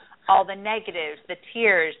transform all the negatives, the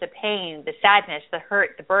tears, the pain, the sadness, the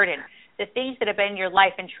hurt, the burden, the things that have been in your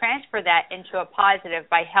life, and transfer that into a positive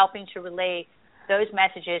by helping to relay those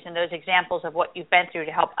messages and those examples of what you've been through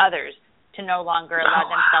to help others to no longer allow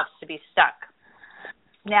themselves to be stuck.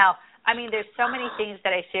 Now, I mean, there's so many things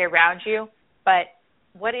that I see around you, but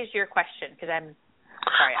what is your question? Because I'm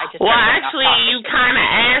sorry, I just... Well, actually, you kind of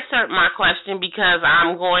answered my question because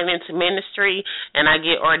I'm going into ministry and I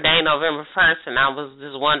get ordained November 1st, and I was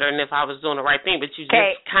just wondering if I was doing the right thing, but you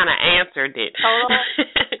just kind of answered it.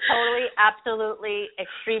 Totally, absolutely,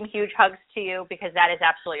 extreme huge hugs to you because that is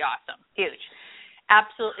absolutely awesome. Huge.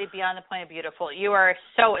 Absolutely beyond the point of beautiful. You are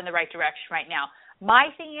so in the right direction right now. My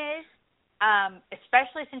thing is,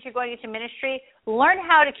 especially since you're going into ministry, learn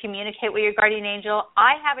how to communicate with your guardian angel.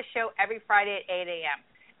 I have a show every Friday at 8 a.m.,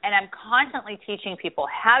 and I'm constantly teaching people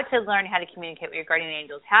how to learn how to communicate with your guardian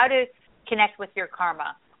angels, how to connect with your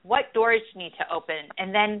karma, what doors you need to open. And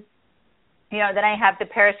then, then I have the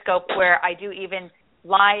Periscope where I do even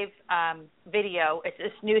live video. It's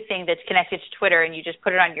this new thing that's connected to Twitter, and you just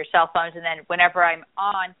put it on your cell phones, and then whenever I'm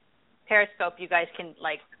on Periscope, you guys can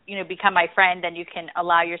become my friend, and you can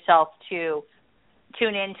allow yourself to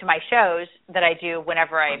tune in to my shows that I do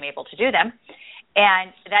whenever I am able to do them.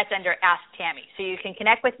 And that's under Ask Tammy. So you can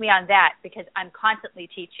connect with me on that because I'm constantly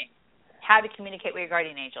teaching how to communicate with your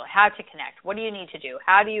guardian angel, how to connect, what do you need to do,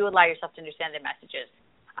 how do you allow yourself to understand the messages.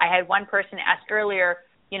 I had one person ask earlier,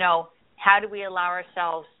 how do we allow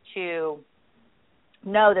ourselves to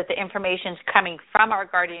know that the information's coming from our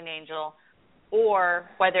guardian angel or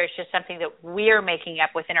whether it's just something that we're making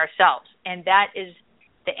up within ourselves. And that is,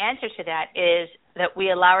 the answer to that is that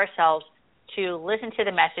we allow ourselves to listen to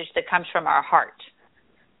the message that comes from our heart.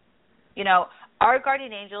 Our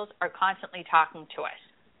guardian angels are constantly talking to us.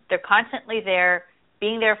 They're constantly there,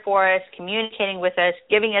 being there for us, communicating with us,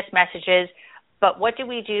 giving us messages. But what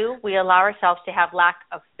do? We allow ourselves to have lack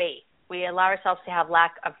of faith. We allow ourselves to have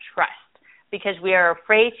lack of trust because we are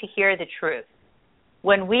afraid to hear the truth.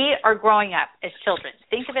 When we are growing up as children,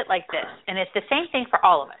 think of it like this, and it's the same thing for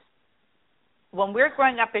all of us. When we're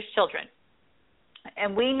growing up as children,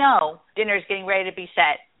 and we know dinner is getting ready to be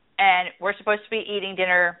set, and we're supposed to be eating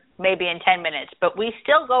dinner maybe in 10 minutes, but we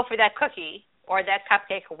still go for that cookie or that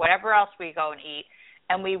cupcake or whatever else we go and eat,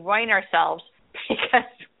 and we ruin ourselves because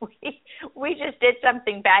we just did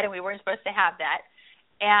something bad and we weren't supposed to have that.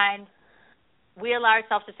 And we allow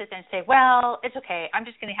ourselves to sit there and say, well, it's okay. I'm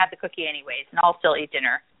just going to have the cookie anyways, and I'll still eat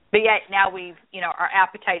dinner. But yet now we've, our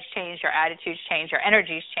appetites changed, our attitudes changed, our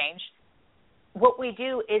energies changed. What we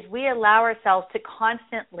do is we allow ourselves to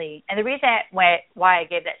constantly, and the reason why I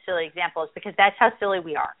gave that silly example is because that's how silly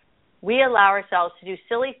we are. We allow ourselves to do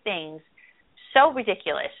silly things so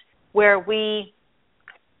ridiculous where we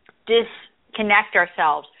disconnect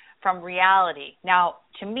ourselves from reality. Now,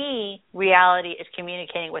 to me, reality is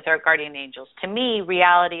communicating with our guardian angels. To me,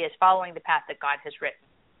 reality is following the path that God has written.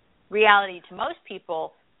 Reality to most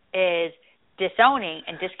people is disowning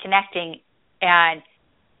and disconnecting and,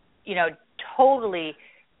 totally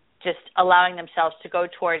just allowing themselves to go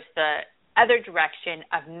towards the other direction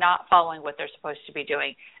of not following what they're supposed to be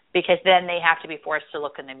doing because then they have to be forced to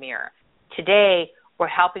look in the mirror. Today, we're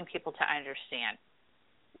helping people to understand.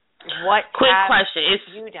 What quick question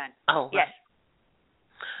have you done? Oh, yes.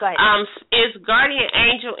 Go ahead. Is guardian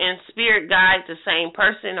angel and spirit guide the same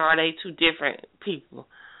person, or are they two different people?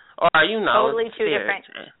 Or totally two different.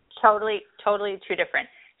 Totally two different.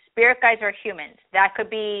 Spirit guides are humans. That could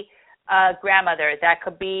be a grandmother. That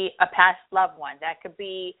could be a past loved one. That could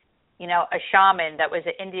be, a shaman that was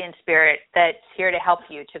an Indian spirit that's here to help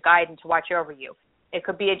you, to guide and to watch over you. It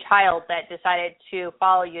could be a child that decided to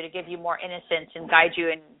follow you to give you more innocence and guide you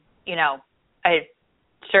in, a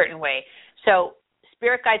certain way. So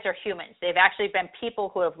spirit guides are humans. They've actually been people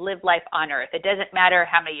who have lived life on Earth. It doesn't matter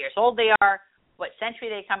how many years old they are, what century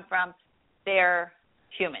they come from. They're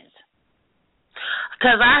humans.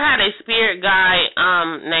 Because I had a spirit guide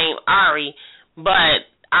named Ari, but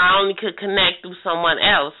I only could connect through someone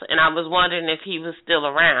else, and I was wondering if he was still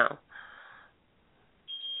around.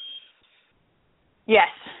 Yes.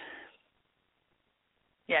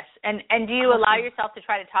 And do you allow yourself to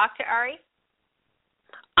try to talk to Ari?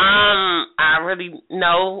 I really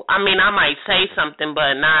know. I mean, I might say something,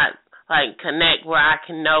 but not connect where I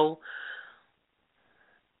can know.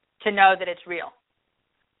 To know that it's real.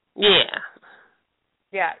 Yeah.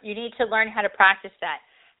 Yeah, you need to learn how to practice that,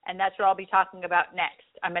 and that's what I'll be talking about next.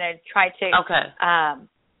 I'm going to try to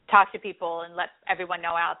talk to people and let everyone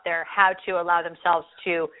know out there how to allow themselves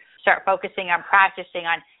to start focusing on practicing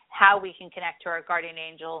on how we can connect to our guardian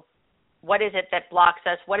angel. What is it that blocks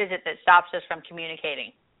us? What is it that stops us from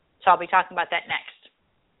communicating? So I'll be talking about that next.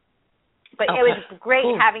 But it was great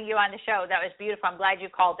having you on the show. That was beautiful. I'm glad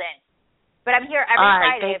you called in. But I'm here every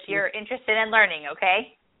Friday if you're interested in learning,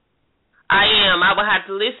 okay? I am. I will have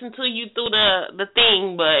to listen to you through the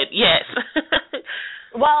thing, but yes.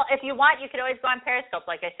 Well, if you want, you could always go on Periscope.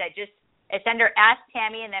 Like I said, just it's under Ask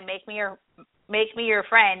Tammy, and then make me your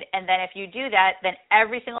friend. And then if you do that, then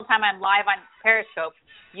every single time I'm live on Periscope,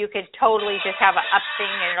 you could totally just have a up thing,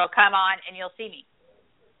 and it'll come on, and you'll see me.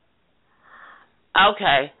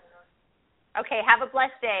 Okay. Okay. Have a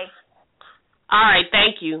blessed day. All right.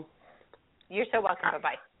 Thank you. You're so welcome.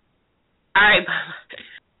 Bye-bye. All right. Bye.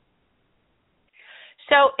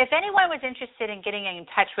 So if anyone was interested in getting in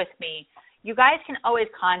touch with me, you guys can always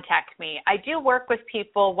contact me. I do work with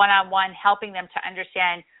people one-on-one, helping them to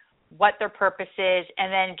understand what their purpose is,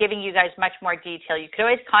 and then giving you guys much more detail. You could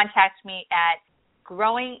always contact me at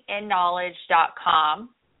growinginknowledge.com,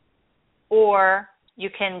 or you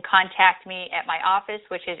can contact me at my office,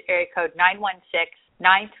 which is area code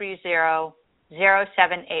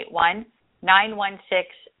 916-930-0781,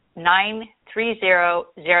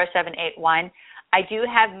 916-930-0781. I do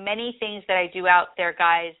have many things that I do out there,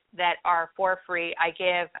 guys, that are for free. I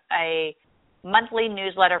give a monthly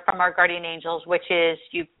newsletter from our guardian angels, which is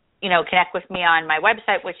you connect with me on my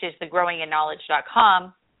website, which is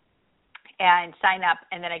thegrowinginknowledge.com, and sign up,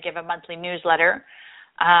 and then I give a monthly newsletter.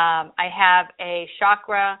 I have a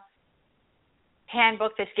chakra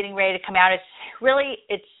handbook that's getting ready to come out.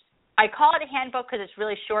 I call it a handbook because it's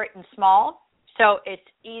really short and small, so it's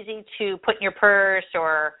easy to put in your purse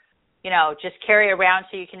or just carry around,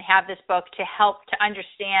 so you can have this book to help to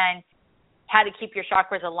understand how to keep your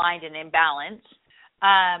chakras aligned and in balance.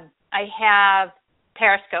 I have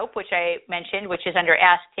Periscope, which I mentioned, which is under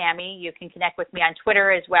Ask Tammy. You can connect with me on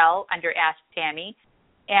Twitter as well under Ask Tammy.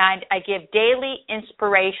 And I give daily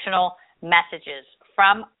inspirational messages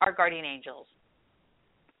from our guardian angels.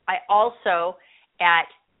 I also, at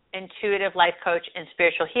Intuitive Life Coach and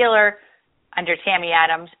Spiritual Healer under Tammy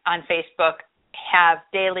Adams on Facebook, have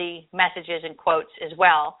daily messages and quotes as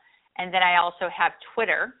well. And then I also have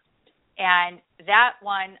Twitter, and that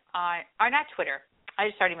one not Twitter. I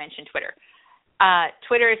just already mentioned Twitter.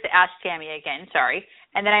 Twitter is the Ask Tammy again, sorry.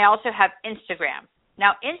 And then I also have Instagram.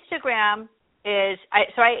 Now, Instagram is,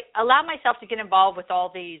 I allow myself to get involved with all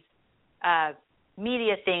these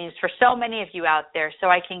media things for so many of you out there, so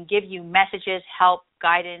I can give you messages, help,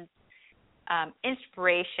 guidance,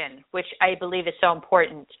 inspiration, which I believe is so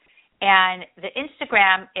important. And the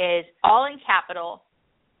Instagram is all in capital,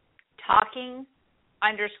 talking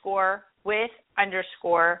 _with_angels_.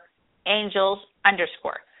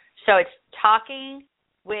 So it's talking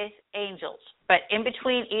with angels, but in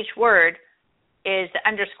between each word is the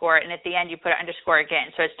underscore, and at the end you put an underscore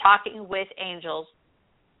again. So it's talking with angels,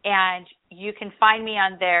 and you can find me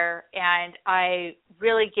on there, and I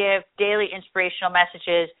really give daily inspirational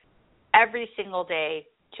messages every single day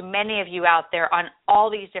to many of you out there on all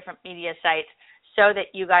these different media sites, so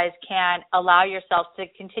that you guys can allow yourselves to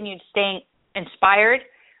continue staying inspired,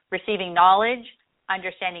 receiving knowledge,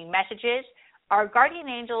 understanding messages. Our guardian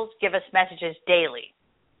angels give us messages daily.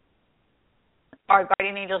 Our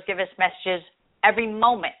guardian angels give us messages every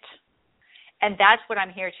moment. And that's what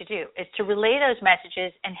I'm here to do, is to relay those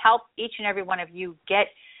messages and help each and every one of you get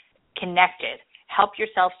connected, help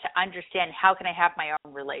yourselves to understand how can I have my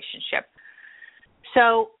own relationship.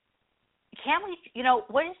 So can we,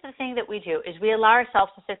 what is the thing that we do is we allow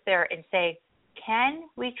ourselves to sit there and say, can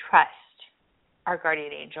we trust our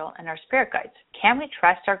guardian angel and our spirit guides? Can we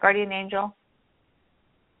trust our guardian angel?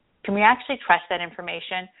 Can we actually trust that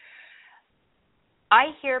information?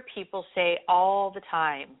 I hear people say all the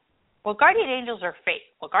time, well, guardian angels are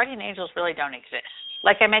fake. Well, guardian angels really don't exist.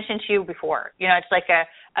 Like I mentioned to you before, it's like a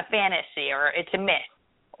fantasy, or it's a myth,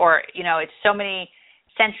 or, it's so many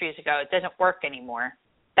centuries ago, it doesn't work anymore,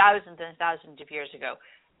 thousands and thousands of years ago.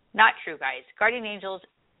 Not true, guys. Guardian angels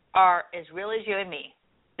are as real as you and me.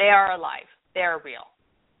 They are alive. They are real.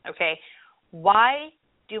 Okay? Why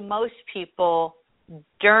do most people,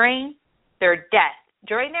 during their death,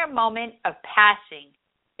 during their moment of passing,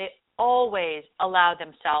 they always allow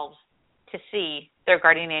themselves to see their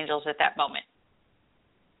guardian angels at that moment?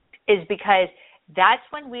 Is because that's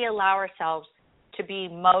when we allow ourselves to be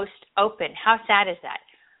most open. How sad is that?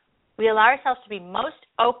 We allow ourselves to be most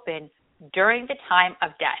open during the time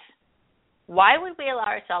of death. Why would we allow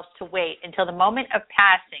ourselves to wait until the moment of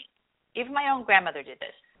passing? Even my own grandmother did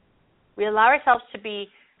this. We allow ourselves to be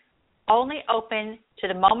only open to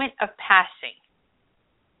the moment of passing.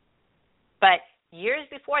 But years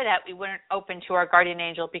before that, we weren't open to our guardian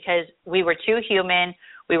angel because we were too human,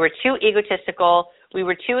 we were too egotistical, we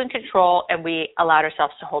were too in control, and we allowed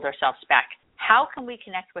ourselves to hold ourselves back. How can we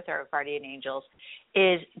connect with our guardian angels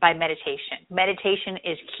is by meditation. Meditation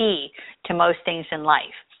is key to most things in life.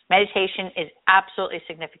 Meditation is absolutely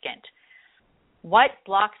significant. what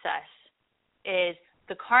blocks us is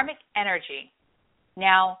the karmic energy.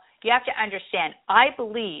 Now, you have to understand, I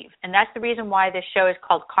believe, and that's the reason why this show is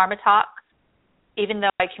called Karma Talk. Even though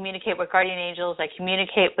I communicate with guardian angels, I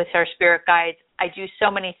communicate with our spirit guides, I do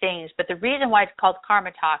so many things. But the reason why it's called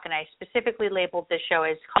Karma Talk, and I specifically labeled this show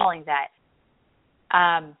as calling that,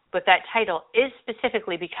 with that title, is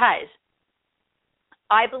specifically because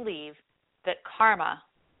I believe that karma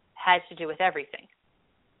has to do with everything.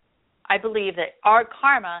 I believe that our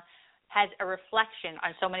karma has a reflection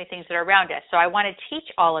on so many things that are around us. So I want to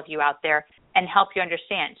teach all of you out there and help you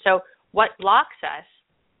understand. So what blocks us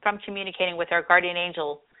from communicating with our guardian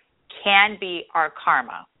angel can be our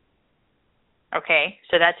karma. Okay,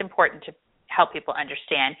 so that's important to help people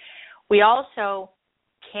understand. We also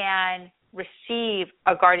can receive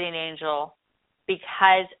a guardian angel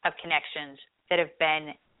because of connections that have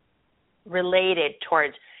been related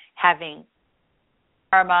towards having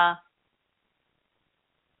karma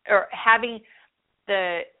or having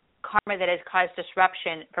the karma that has caused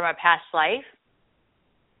disruption from a past life.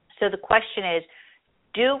 So the question is,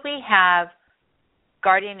 do we have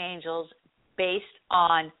guardian angels based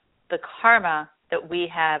on the karma that we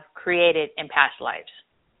have created in past lives?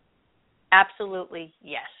 Absolutely,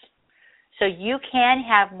 yes. So you can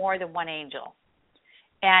have more than one angel.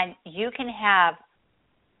 And you can have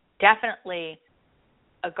definitely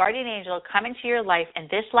a guardian angel come into your life in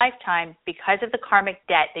this lifetime because of the karmic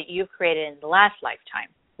debt that you've created in the last lifetime,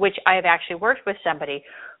 which I have actually worked with somebody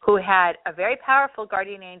who had a very powerful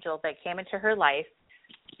guardian angel that came into her life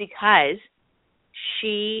because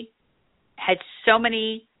she had so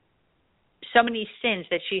many sins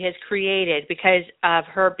that she has created because of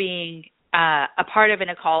her being a part of an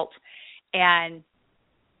occult, and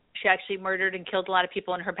she actually murdered and killed a lot of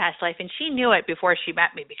people in her past life, and she knew it before she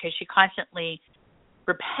met me because she constantly,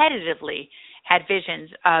 repetitively had visions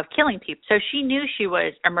of killing people. So she knew she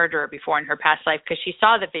was a murderer before in her past life because she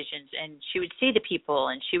saw the visions, and she would see the people,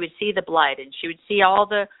 and she would see the blood, and she would see all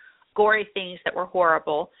the gory things that were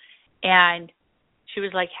horrible. And she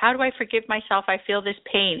was like, how do I forgive myself? I feel this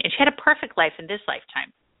pain. And she had a perfect life in this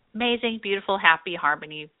lifetime. Amazing, beautiful, happy,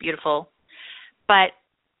 harmony, beautiful. But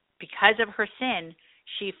because of her sin,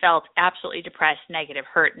 she felt absolutely depressed, negative,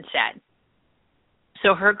 hurt, and sad.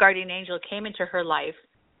 So her guardian angel came into her life,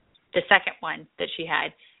 the second one that she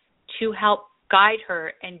had, to help guide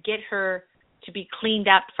her and get her to be cleaned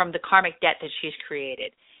up from the karmic debt that she's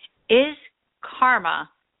created. Is karma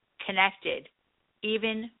connected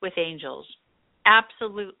even with angels?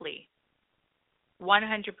 Absolutely.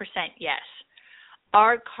 100% yes.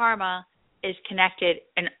 Our karma is connected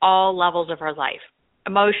in all levels of our life,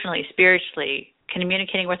 emotionally, spiritually,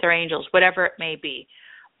 communicating with our angels, whatever it may be.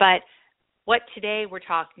 But what today we're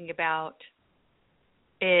talking about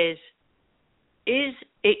is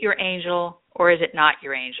it your angel or is it not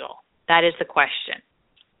your angel? That is the question.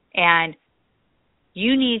 And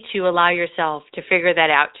you need to allow yourself to figure that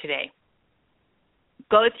out today.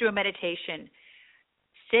 Go through a meditation.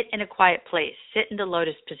 Sit in a quiet place. Sit in the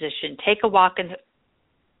lotus position. Take a walk in the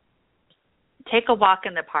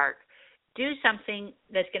park. Do something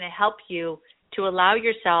that's going to help you to allow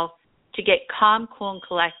yourself to get calm, cool, and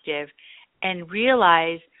collective and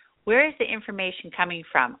realize, where is the information coming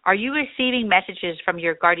from? Are you receiving messages from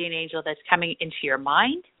your guardian angel that's coming into your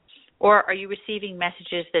mind? Or are you receiving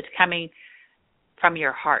messages that's coming from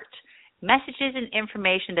your heart? Messages and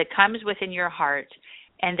information that comes within your heart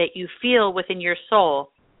and that you feel within your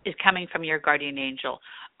soul is coming from your guardian angel.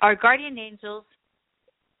 Our guardian angels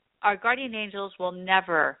will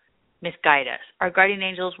never misguide us. Our guardian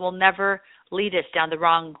angels will never lead us down the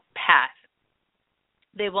wrong path.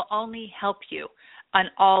 They will only help you on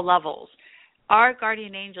all levels. Our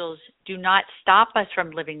guardian angels do not stop us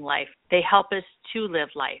from living life. They help us to live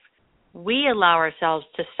life. We allow ourselves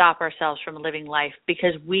to stop ourselves from living life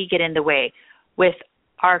because we get in the way with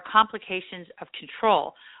our complications of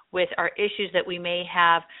control, with our issues that we may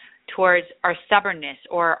have towards our stubbornness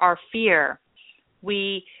or our fear.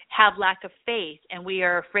 We have lack of faith and we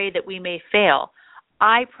are afraid that we may fail.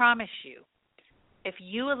 I promise you, if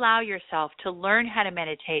you allow yourself to learn how to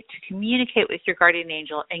meditate, to communicate with your guardian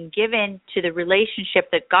angel and give in to the relationship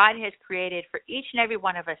that God has created for each and every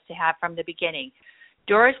one of us to have from the beginning,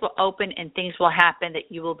 doors will open and things will happen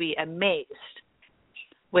that you will be amazed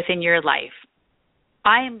within your life.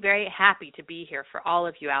 I am very happy to be here for all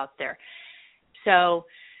of you out there. So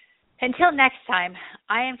until next time,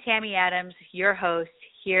 I am Tammy Adams, your host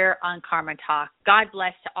here on Karma Talk. God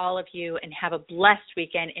bless to all of you and have a blessed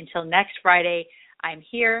weekend. Until next Friday, I'm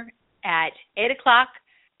here at 8 o'clock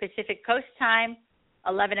Pacific Coast Time,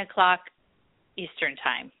 11 o'clock Eastern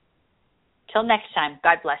Time. Till next time,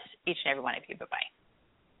 God bless each and every one of you. Bye-bye.